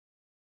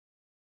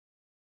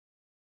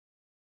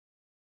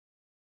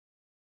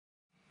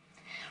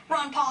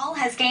Ron Paul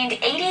has gained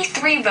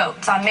 83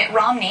 votes on Mitt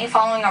Romney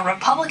following a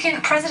Republican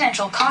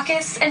presidential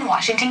caucus in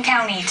Washington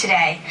County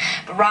today.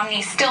 But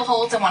Romney still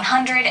holds a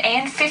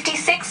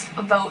 156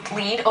 vote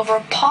lead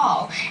over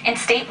Paul in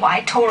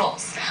statewide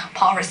totals.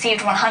 Paul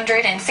received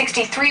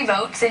 163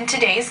 votes in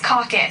today's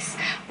caucus.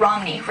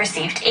 Romney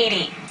received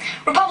 80.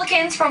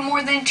 Republicans from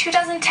more than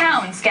 24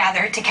 towns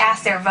gathered to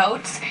cast their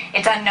votes.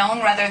 It's unknown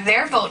whether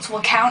their votes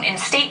will count in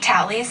state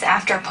tallies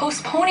after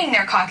postponing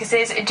their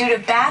caucuses due to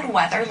bad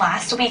weather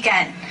last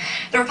weekend.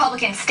 The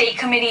Republican State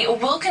Committee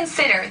will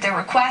consider their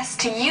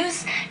request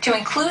to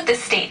include the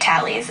state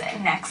tallies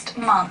next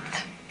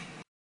month.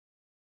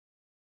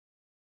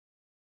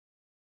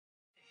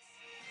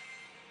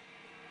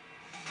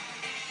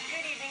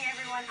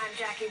 I'm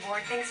Jackie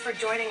Ward. Thanks for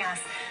joining us.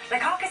 The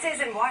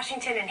caucuses in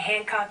Washington and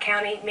Hancock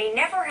County may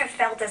never have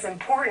felt as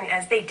important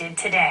as they did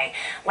today.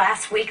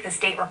 Last week, the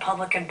state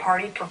Republican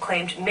Party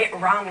proclaimed Mitt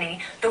Romney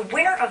the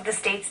winner of the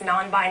state's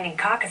non-binding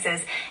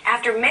caucuses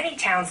after many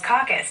towns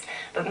caucused,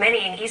 but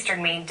many in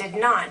eastern Maine did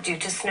not due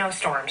to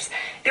snowstorms.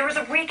 There was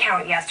a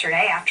recount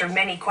yesterday after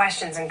many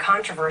questions and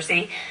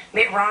controversy.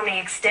 Mitt Romney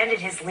extended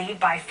his lead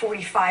by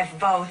 45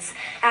 votes.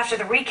 After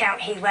the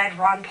recount, he led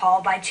Ron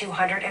Paul by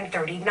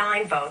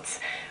 239 votes.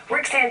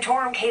 Rick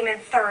Santorum came in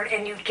third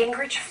and Newt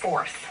Gingrich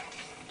fourth.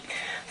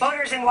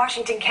 Voters in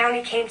Washington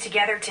County came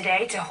together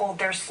today to hold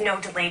their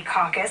snow-delayed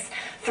caucus.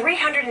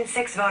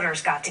 306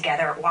 voters got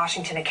together at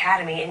Washington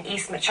Academy in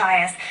East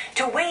Machias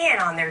to weigh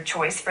in on their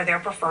choice for their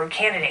preferred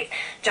candidate.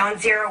 John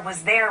Zero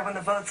was there when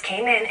the votes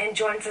came in and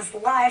joins us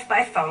live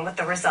by phone with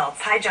the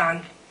results. Hi,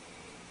 John.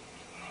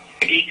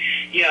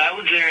 Yeah, I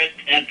was there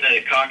at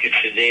the caucus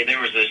today. There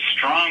was a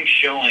strong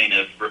showing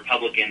of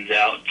Republicans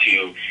out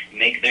to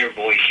make their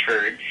voice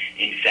heard.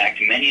 In fact,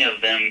 many of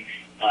them,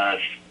 I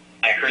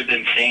heard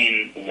them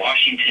saying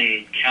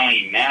Washington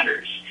County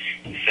matters.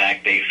 In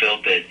fact, they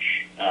felt that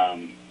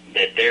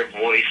that their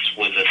voice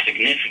was a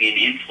significant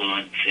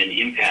influence and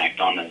impact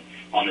on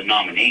the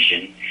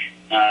nomination.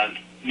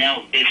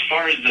 Now, as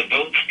far as the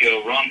votes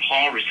go, Ron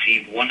Paul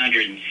received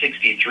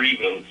 163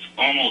 votes,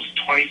 almost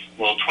twice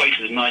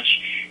as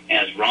much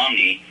as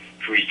Romney,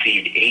 who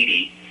received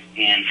 80,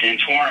 and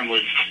Santorum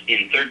was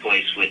in third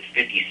place with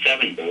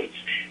 57 votes,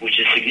 which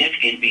is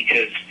significant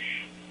because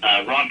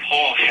Ron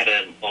Paul had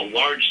a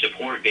large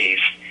support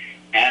base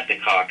at the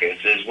caucus,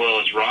 as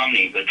well as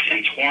Romney, but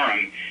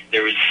Santorum,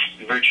 there was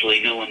virtually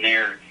no one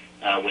there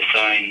with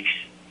signs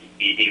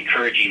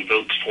encouraging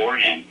votes for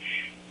him,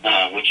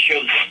 which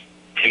shows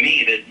to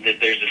me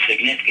that there's a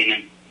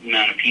significant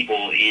amount of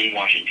people in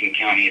Washington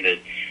County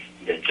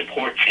that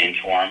support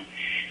Santorum.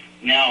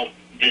 Now,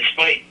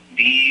 despite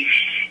the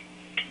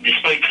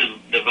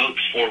votes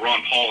for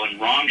Ron Paul and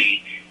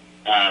Romney,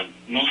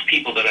 most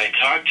people that I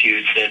talked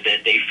to said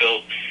that they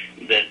felt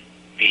that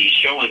the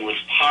showing was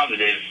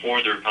positive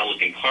for the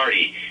Republican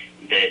Party,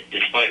 that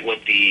despite what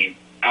the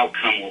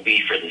outcome will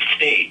be for the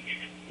state,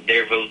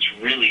 their votes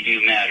really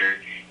do matter,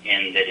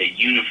 and that it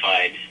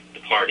unified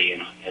the party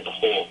as a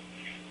whole.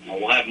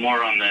 We'll have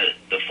more on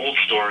the full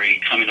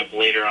story coming up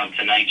later on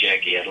tonight,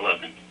 Jackie, at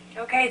 11.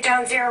 Okay,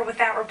 John Zero with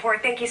that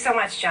report. Thank you so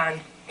much, John.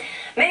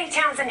 Many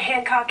towns in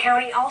Hancock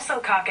County also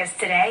caucused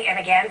today, and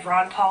again,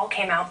 Ron Paul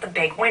came out the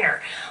big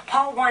winner.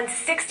 Paul won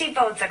 60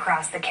 votes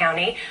across the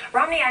county.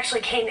 Romney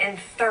actually came in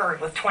third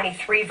with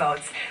 23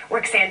 votes.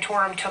 Rick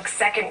Santorum took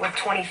second with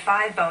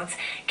 25 votes.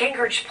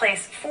 Gingrich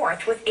placed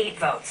fourth with 8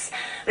 votes.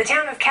 The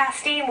town of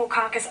Castine will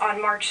caucus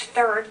on March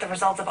 3rd. The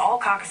results of all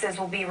caucuses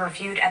will be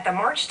reviewed at the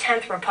March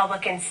 10th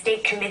Republican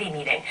State Committee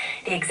meeting.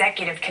 The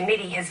executive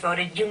committee has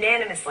voted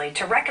unanimously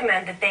to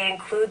recommend that they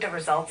include the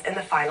results in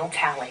the final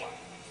tally.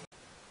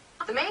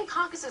 The Maine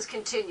caucuses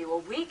continue a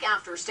week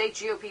after state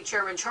GOP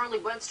chairman Charlie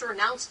Webster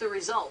announced the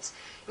results.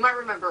 You might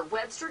remember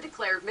Webster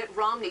declared Mitt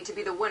Romney to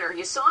be the winner.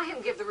 You saw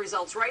him give the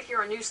results right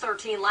here on News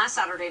 13 last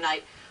Saturday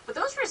night, but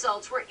those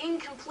results were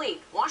incomplete.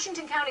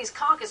 Washington County's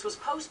caucus was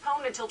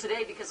postponed until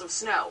today because of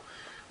snow.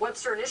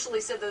 Webster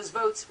initially said those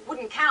votes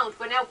wouldn't count,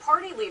 but now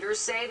party leaders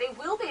say they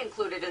will be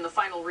included in the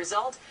final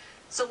result.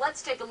 So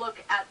let's take a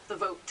look at the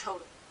vote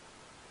total.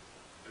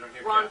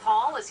 Ron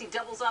Paul, as he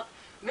doubles up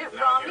Mitt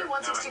Romney,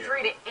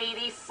 163 to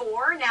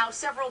 84. Now,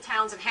 several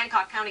towns in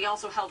Hancock County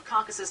also held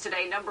caucuses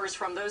today. Numbers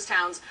from those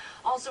towns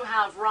also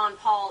have Ron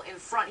Paul in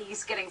front.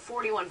 He's getting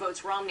 41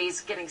 votes.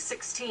 Romney's getting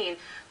 16.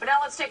 But now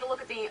let's take a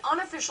look at the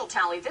unofficial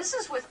tally. This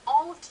is with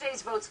all of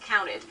today's votes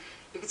counted.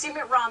 You can see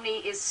Mitt Romney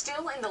is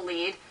still in the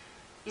lead.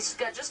 He's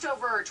got just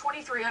over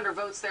 2,300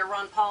 votes there.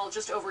 Ron Paul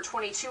just over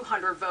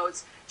 2,200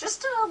 votes.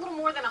 Just a little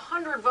more than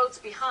 100 votes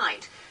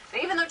behind.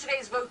 And even though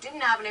today's vote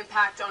didn't have an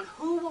impact on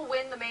who will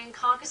win the Maine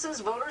caucuses,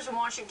 voters in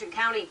Washington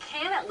County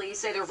can at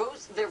least say their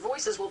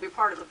voices will be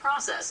part of the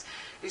process.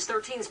 News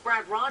 13's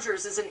Brad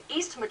Rogers is in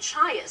East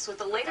Machias with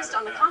the latest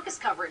on the caucus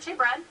coverage. Hey,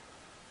 Brad.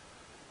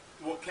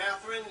 Well,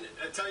 Catherine,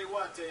 I tell you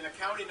what, in a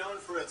county known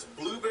for its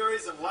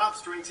blueberries and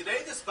lobstering,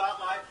 today the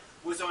spotlight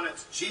was on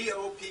its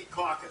GOP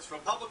caucus.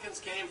 Republicans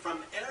came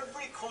from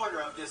every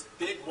corner of this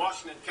big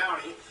Washington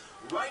County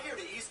right here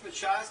to East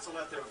Machias to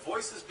let their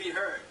voices be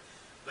heard.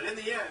 But in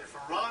the end,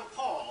 for Ron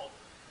Paul,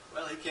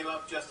 Well, he came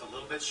up just a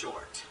little bit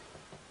short.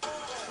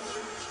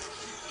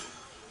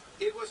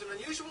 It was an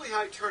unusually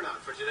high turnout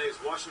for today's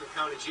Washington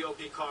County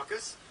GOP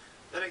caucus.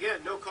 Then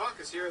again, no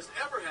caucus here has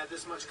ever had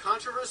this much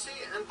controversy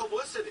and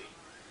publicity.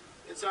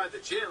 Inside the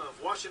gym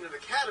of Washington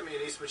Academy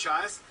in East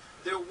Machias,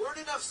 there weren't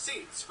enough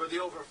seats for the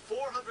over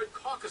 400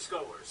 caucus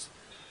goers.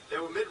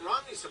 There were Mitt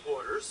Romney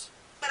supporters.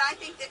 But I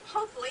think that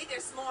hopefully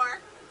there's more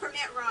for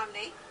Mitt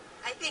Romney.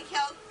 I think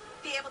he'll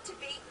be able to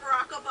beat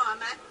Barack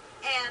Obama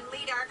and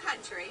lead our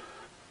country.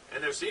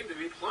 And there seemed to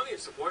be plenty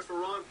of support for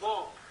Ron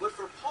Paul. But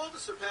for Paul to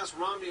surpass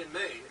Romney in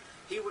Maine,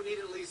 he would need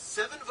at least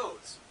 7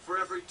 votes for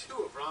every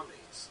 2 of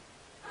Romney's.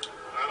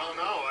 I don't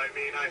know. I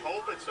mean, I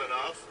hope it's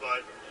enough,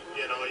 but,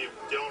 you know, you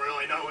don't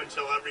really know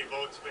until every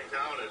vote's been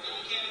counted.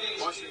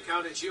 Washington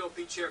County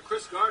GOP Chair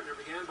Chris Gardner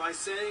began by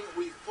saying,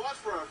 "We fought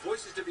for our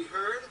voices to be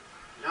heard.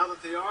 Now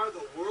that they are,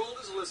 the world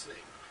is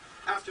listening."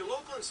 After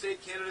local and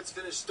state candidates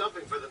finished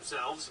stumping for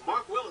themselves,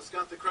 Mark Willis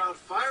got the crowd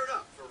fired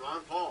up for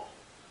Ron Paul.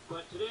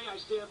 But today I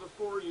stand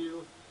before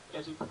you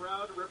as a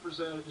proud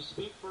representative to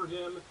speak for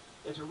him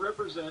and to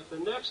represent the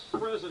next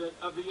president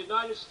of the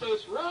United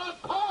States, Ron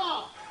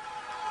Paul!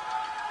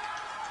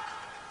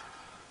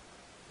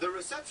 The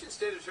reception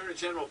State Attorney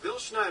General Bill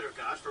Schneider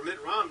got for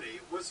Mitt Romney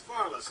was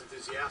far less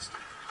enthusiastic.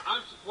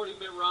 I'm supporting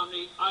Mitt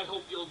Romney. I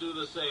hope you'll do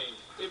the same.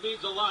 It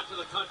means a lot to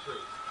the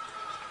country.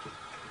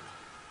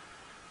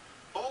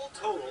 All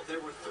total,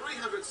 there were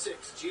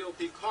 306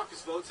 GOP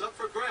caucus votes up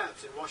for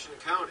grabs in Washington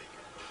County.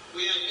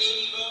 We had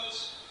 80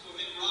 votes for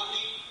Mitt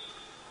Romney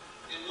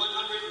and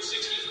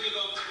 163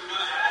 votes for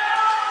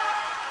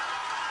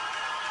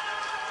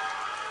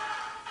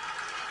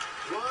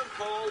Ron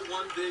Paul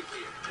won big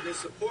here, and his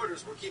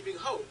supporters were keeping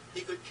hope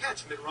he could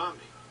catch Mitt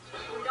Romney.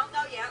 We don't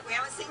know yet. We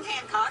haven't seen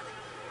Hancock.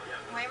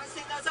 We haven't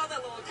seen those other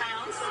little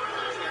towns.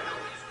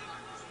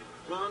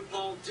 Ron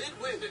Paul did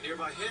win in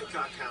nearby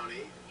Hancock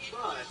County,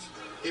 but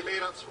He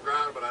made up some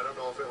ground, but I don't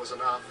know if it was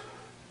enough.